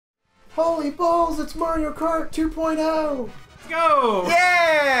Holy balls, it's Mario Kart 2.0! Let's go!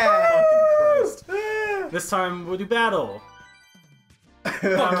 Yeah! Fucking Christ. This time we'll do battle.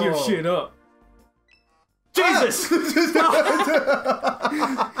 Fuck your shit up. Jesus! The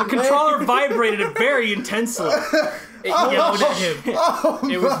controller vibrated very intensely. It yelled at him.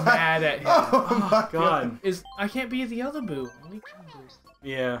 It was mad at him. Oh my God. I can't be the other boo. Only two boos.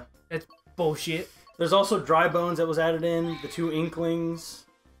 Yeah. That's bullshit. There's also Dry Bones that was added in. The 2 Inklings.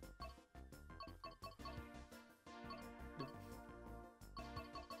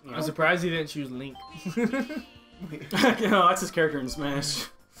 I'm surprised he didn't choose Link. No, that's his character in Smash.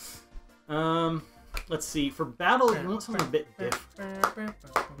 Let's see. For battle, you want something a bit different.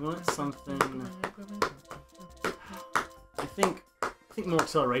 You want something. I think more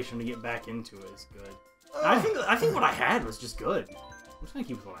acceleration to get back into it is good. I think what I had was just good. I'm just gonna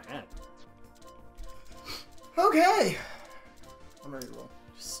keep with what I had. Okay. I'm ready to roll.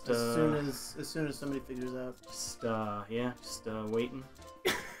 Just as soon as somebody figures out. Just waiting.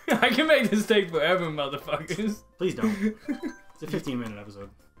 I can make this take forever, motherfuckers. Please don't. It's a 15-minute episode.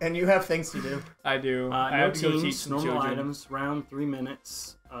 And you have things to do. I do. I No have to go teach teams, some normal children. items, round 3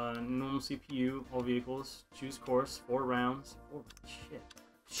 minutes, normal CPU, all vehicles, choose course, 4 rounds. Oh, shit.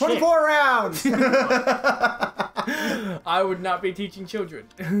 24 rounds! I would not be teaching children.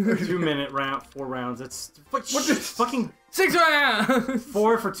 2-minute round, 4 rounds. That's what fucking 6 rounds!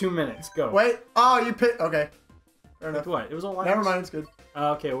 4 for 2 minutes. Go. Wait. Oh, you picked. Okay. Fair enough. What? It was all Never mind. It's good.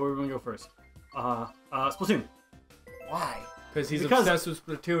 Okay, where are we gonna go first? Splatoon. Why? Because he's obsessed with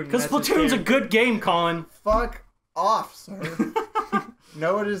Splatoon. Because Splatoon's a good game, Colin. Fuck off, sir.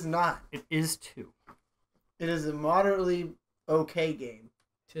 No, it is not. It is too. It is a moderately okay game.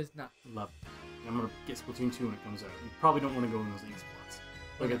 Tis not. Love it. I'm gonna get Splatoon 2 when it comes out. You probably don't want to go in those league spots.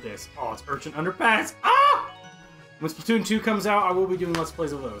 Look at this. Oh, it's Urchin Underpass. Ah! When Splatoon 2 comes out, I will be doing Let's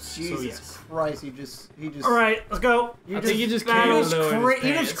Plays of those. Jesus so yes. Christ, he just. All right, let's go. I think you just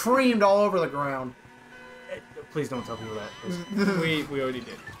he just creamed all over the ground. Please don't tell people that. we already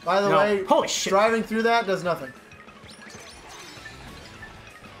did. By the way, holy shit. Driving through that does nothing.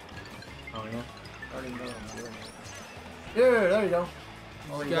 Oh yeah. I already know I'm doing it. Yeah, there you go.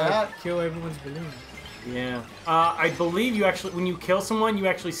 You gotta kill everyone's balloons. Yeah. I believe you actually, when you kill someone, you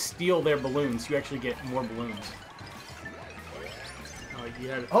actually steal their balloons. You actually get more balloons. Oh, you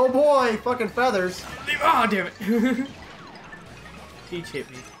had it. Oh boy, fucking feathers. Oh, damn it. Peach hit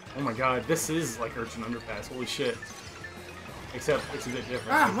me. Oh my god, this is like Urchin Underpass. Holy shit. Except it's a bit different.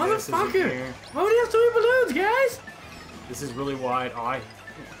 Ah, Like, this isn't motherfucker! here. Why would you have so many balloons, guys? This is really wide. Oh,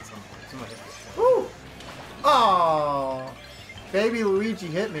 somebody hit me. Woo! Oh, baby Luigi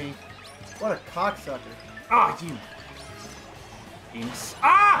hit me. What a cocksucker. Ah, you penis.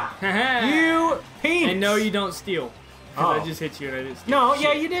 Ah! You penis! And no, you don't steal. Because I just hit you and I didn't steal. No, Shit.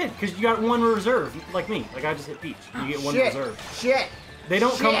 yeah, you did. Because you got 1 reserve, like me. Like I just hit Peach. You get 1 Shit. reserve. Shit. They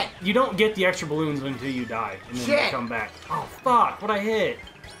don't Shit. come. You don't get the extra balloons until you die, and then Shit. they come back. Oh fuck! What I hit?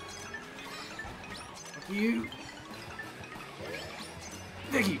 Fuck you.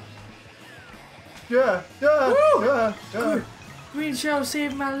 Thank you. Yeah, yeah, Woo! yeah. Green shell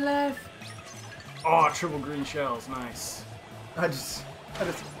saved my life. Oh, triple green shells, nice. I just.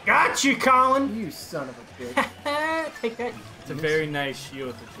 Got you, Colin. You son of a bitch. Take that. It's a very nice shield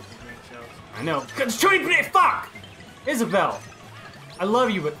with triple green shells. I know. Fuck, Isabel. I love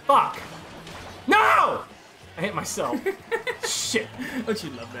you, but fuck. No! I hit myself. Shit. Don't you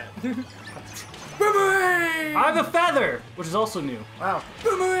love that? Boomerang! I have a feather, which is also new. Wow.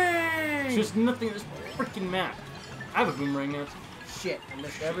 Boomerang! There's nothing. There's freaking map. I have a boomerang now. Shit. I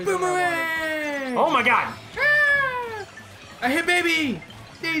missed everything. Boomerang! Oh my god! Ah! I hit baby!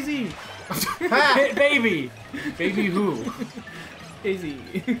 Daisy! Hit baby! Baby who? Daisy.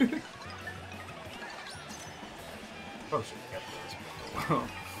 Oh shit.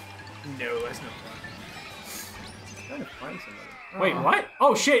 No, that's not fun. I'm trying to find somebody. Wait, what?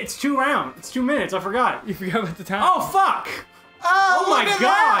 Oh shit, it's 2 rounds. It's 2 minutes, I forgot. You forgot about the time? Oh fuck! Oh, my look at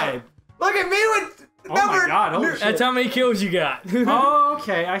god! that! Look at me with Oh number. my god, holy shit. That's how many kills you got. Oh,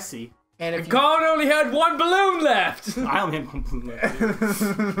 okay, I see. And if Colin only had 1 balloon left. I only have 1 balloon left.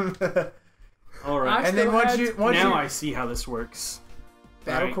 Alright. and then once you now I see how this works.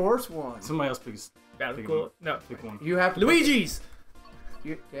 battle Right. course 1. Somebody else picks. Battle pick cool. one. No. Pick one. You have to Luigi's.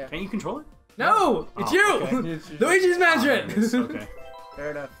 yeah. Can't you control it? No, it's Oh, you. okay. Luigi's Oh, Mansion. it is. Okay.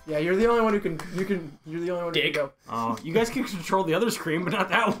 Fair enough. Yeah, you're the only one who can. You're the only one who Dick. can go. Oh, you guys can control the other screen, but not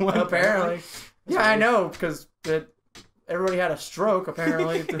that one. Apparently. Yeah, weird. I know because everybody had a stroke.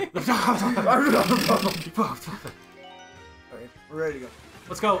 Apparently. Alright, we're ready to go.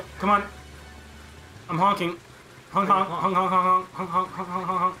 Let's go. Come on. I'm honking. Honk, honk, honk, honk, honk, honk, honk, honk, honk,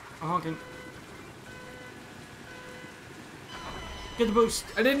 honk, honk. I'm honking. Get the boost.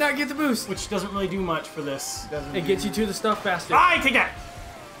 I did not get the boost. Which doesn't really do much for this. It gets you to the stuff faster. I take that!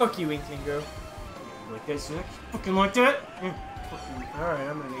 Fuck you, Inkling, bro. Like that, Zack? Fucking like that? Yeah. Alright,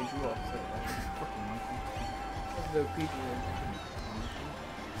 I'm gonna need you all. Fucking like that. That's the creepy one.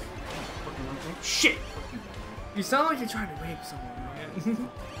 Fucking like that. Shit! You sound like you're trying to rape someone, man.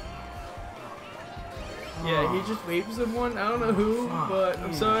 Yeah, he just raped someone. I don't know who, but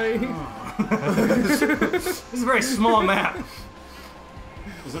I'm sorry. This is a very small map.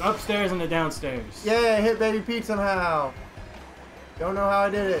 There's an upstairs and a downstairs. Yeah, I hit Baby Pete somehow. Don't know how I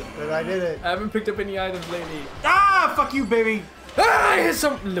did it, but I did it. I haven't picked up any items lately. Ah! Fuck you, baby! Ah! I hit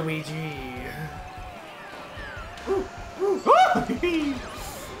some Luigi. Oh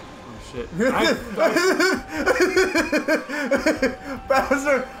shit.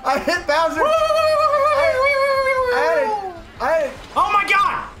 Bowser! I hit Bowser! I had it! Oh my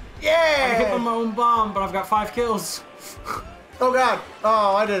god! Yeah! I hit on my own bomb, but I've got 5 kills. Oh god!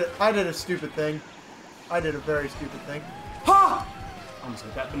 Oh, I did it. I did a stupid thing. I did a very stupid thing. Ha! Almost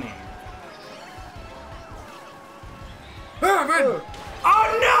hit that banana. Ah, red.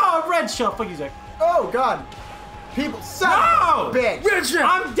 Oh no! Red shell. Fuck you, Zack. Oh god! People, son No! of a bitch! Red shell.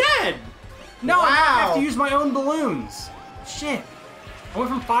 I'm dead! No, I Wow. have to use my own balloons. Shit. I went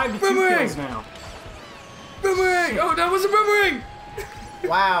from 5 to 2 Boomerang. kills now. Boomerang! Oh, that was a boomerang!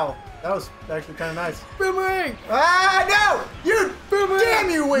 Wow, that was actually kind of nice. Boomerang! Ah, no! You! Boomerang! Damn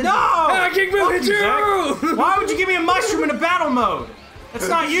you, Wendy! No! Ah, King Boo Fuck hit you, you! Zack. Why would you give me a mushroom in a battle mode? That's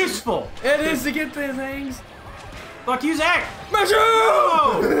not useful. It is to get the things. Fuck you, Zack. Mushroom!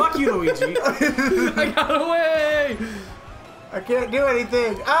 Oh, fuck you, Luigi. I got away! I can't do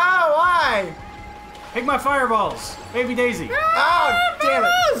anything. Oh, why? Take my fireballs, Baby Daisy. Oh, damn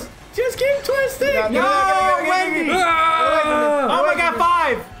it! Just keep twisting! Yeah, No, Get Wendy. Ah! Oh my god,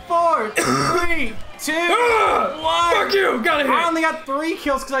 5, 4, 3, 2, 1. Fuck you! Got a hit! I only got 3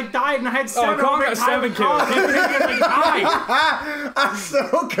 kills because I died and I had 7. Colin got 7 kills. I'm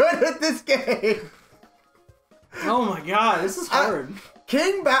so good at this game. Oh my god, this is hard.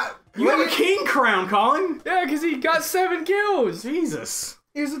 King Bow. You got a king crown, Colin. Yeah, because he got 7 kills. Jesus.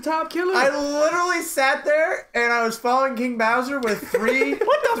 He was the top killer. I literally sat there and I was following King Bowser with 3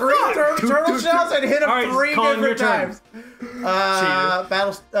 What the fuck? turtle shells and hit him All right, 3 Colin, your different turn.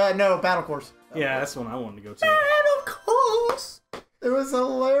 times. Battle course. Yeah, that's the one I wanted to go to. Battle course. It was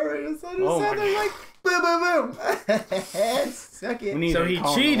hilarious. I just Oh sat my there like boom, boom, boom. Suck it. We need So to he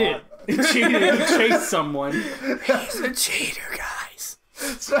call him a cheated. lot. He cheated. He chased someone. He's a cheater, guys.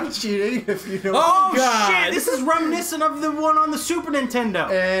 It's not cheating if you don't. Oh God. shit! This is reminiscent of the one on the Super Nintendo.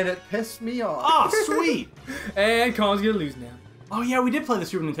 And it pissed me off. Oh sweet. And Colin's gonna lose now. Oh yeah, we did play the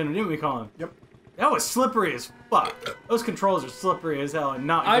Super Nintendo, didn't we, Colin? Yep. That was slippery as fuck. Those controls are slippery as hell and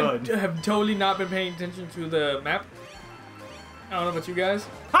not I good. have totally not been paying attention to the map. I don't know about you guys.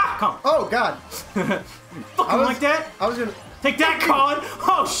 Ha! Colin. Oh god. Fucking like that. I was gonna. Take that, Colin!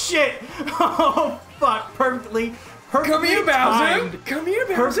 Oh shit! Oh fuck! Perfectly Come here, Bowser. timed. Come here,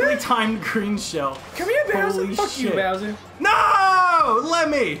 Bowser. Perfectly timed green shell. Come here, Bowser. Holy Fuck you, shit. Bowser. No! Let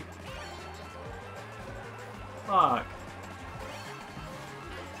me! Fuck.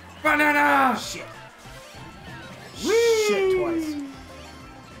 Banana. Shit. Shit twice.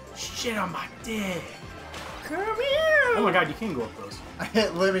 Shit on my dick. Come here. Oh my god, you can go up those. I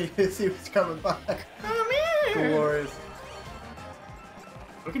hit Lemmy as he was coming by. Come here. Glorious.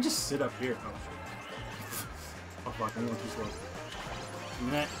 We can just sit up here. Oh shit. Oh fuck, I'm going too slow.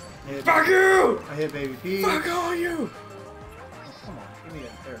 Nah. Fuck you. I hit Baby P. Fuck all you. Oh, come on, give me a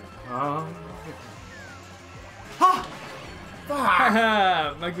third. Ha! Fuck!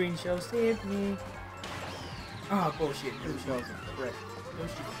 Haha, my green shell saved me. Oh, bullshit. Two shells of frick.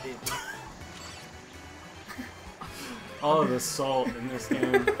 Bullshit, bitch. All of the salt in this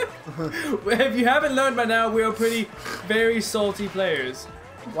game. If you haven't learned by now, we are pretty very salty players.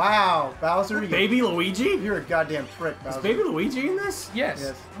 Wow, Bowser, Baby Luigi? you're a goddamn prick, Bowser. Is Baby Luigi in this? Yes.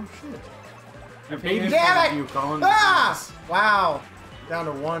 Yes. Oh shit. Your Okay. baby Damn fan it! of you, Colin. Ah! Wow. Down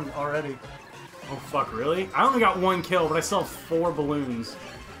to 1 already. Oh fuck, really? I only got 1 kill, but I still have 4 balloons.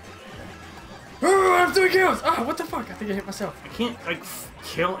 Oh, I have 3 kills. Oh, what the fuck? I think I hit myself. I can't, like,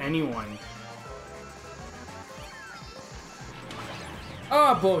 kill anyone.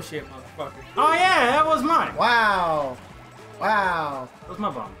 Oh, bullshit, motherfucker. Oh yeah, that was mine. Wow. Wow. That was my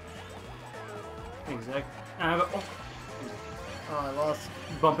bomb. Thanks, Zack. Oh, Oh, I lost.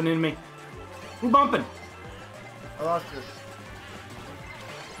 you bumping into me. Who bumping? I lost it.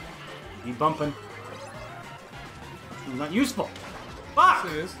 You bumping. It's not useful. Fuck!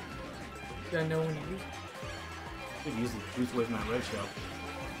 Yes, it is. Gotta know when to use it. Could use the juice away from that red shell.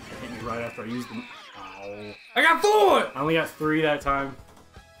 Hit me right after I used them. Ow. I got 4! I only got 3 that time.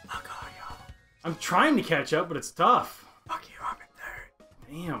 Fuck all y'all. I'm trying to catch up, but it's tough. Fuck you, I'm in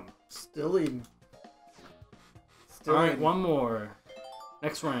 3rd. Damn. Still leading. Still Alright, leading. one more.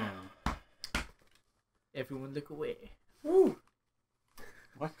 Next round. Everyone look away. Woo.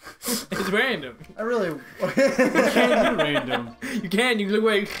 What? It's random. I really... You can't do random. You can look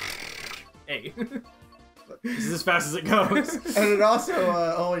away. Hey. This is as fast as it goes. And it also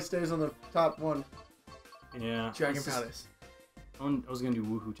always stays on the top one. Yeah. Dragon Palace. I was gonna do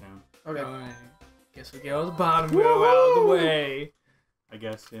Woohoo Town. Okay. Alright. Guess we get on the bottom row out of the way. I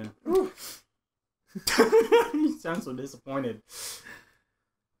guess, yeah. Woo. You sound so disappointed. It's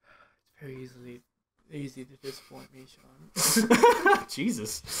very easy to disappoint me, Sean.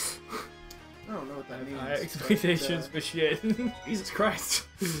 Jesus. I don't know what that means. High expectations but, for shit. Jesus Christ.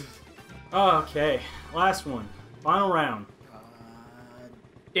 Okay, last one. Final round.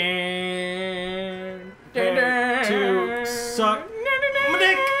 Dan. Prepare to suck my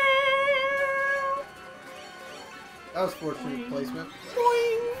dick. That was fortunate placement.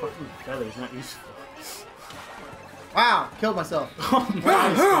 Fucking feathers, not useful. Wow, killed myself. Oh,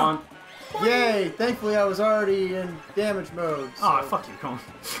 nice, Colin. Yay! Thankfully, I was already in damage mode. So. Oh, fuck you, Colin.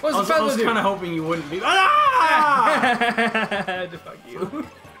 What's I the feather was do? kind of hoping you wouldn't be. Ah! Fuck you.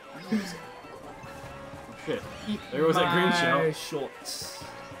 Oh, shit. There was that green shell. My shorts.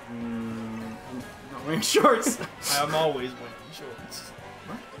 I'm not wearing shorts. I'm always wearing shorts.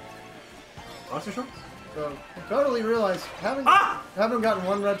 Boxer shorts? So I totally realized haven't gotten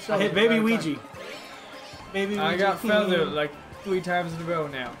one red shell. I hit the Baby entire Ouija. time. Baby Ouija. I got feathered like 3 times in a row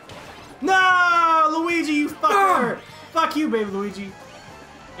now. No, Luigi, you fucker! Fuck you, Baby Luigi.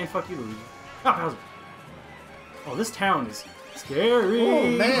 And fuck you, Luigi. Oh, Bowser. Oh, this town is scary. Oh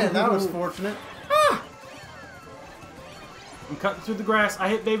man, that was fortunate. I'm cutting through the grass. I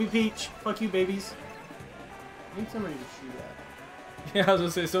hit Baby Peach. Fuck you, babies. I need somebody to shoot at. Yeah, I was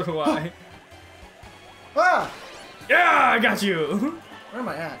gonna say, so do I. Ah! Yeah, I got you! Where am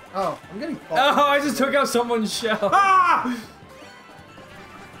I at? Oh, I'm getting Oh, fucked. I just took out someone's shell. Ah!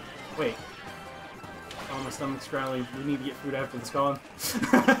 Wait. Oh, my stomach's growling. We need to get food after this, Colin.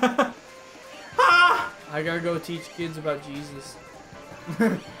 Ah! I gotta go teach kids about Jesus.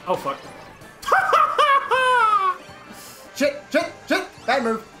 Oh, fuck. Shit! Bad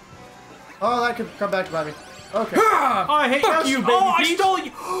move. Oh, that could come back to bite me. Okay. Oh, I hate Fuck you, baby Oh, I Peach. stole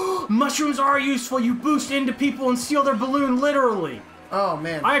you! Mushrooms are useful. You boost into people and steal their balloon, literally. Oh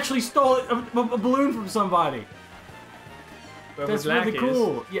man. I actually stole a balloon from somebody. That's really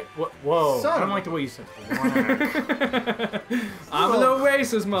cool. Yeah. Whoa. Son I don't of a- like the way you said that. I'm a little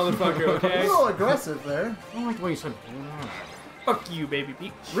racist, motherfucker, A okay? little aggressive there. I don't like the way you said Fuck you, baby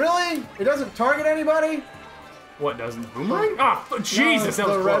Peach. Really? It doesn't target anybody? What doesn't? Boomerang? Ah, Jesus, that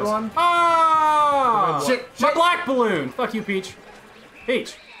was the close. red one. Ah! The red one. My Shit. black balloon. Fuck you, Peach.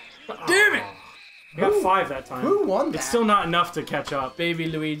 Peach. Damn it! I got 5 that time. Who won that? It's still not enough to catch up. Baby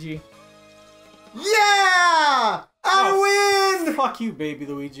Luigi. Yeah! I win! Fuck you, baby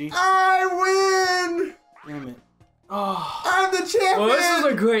Luigi. I win! Damn it. Oh. I'm the champion! Well, this is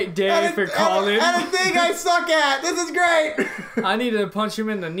a great day for Colin. And a thing I suck at! This is great! I need to punch him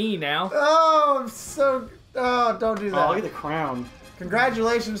in the knee now. Oh, I'm so... Oh, don't do Oh, that. look at the crown.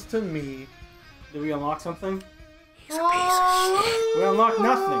 Congratulations to me. Did we unlock something? He's a piece of shit. We unlocked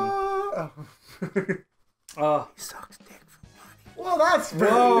nothing. Oh. He sucks dick for money. Well, that's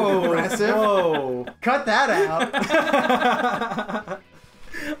very Whoa. impressive. Whoa. Cut that out. I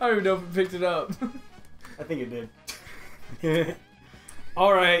don't even know if it picked it up. I think it did.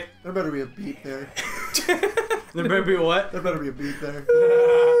 Alright. There better be a beat there. There better be what? There better be a beat there.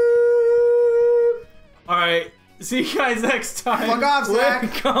 Alright. See you guys next time. Fuck off,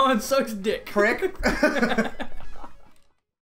 Zack. Colin sucks dick. Prick.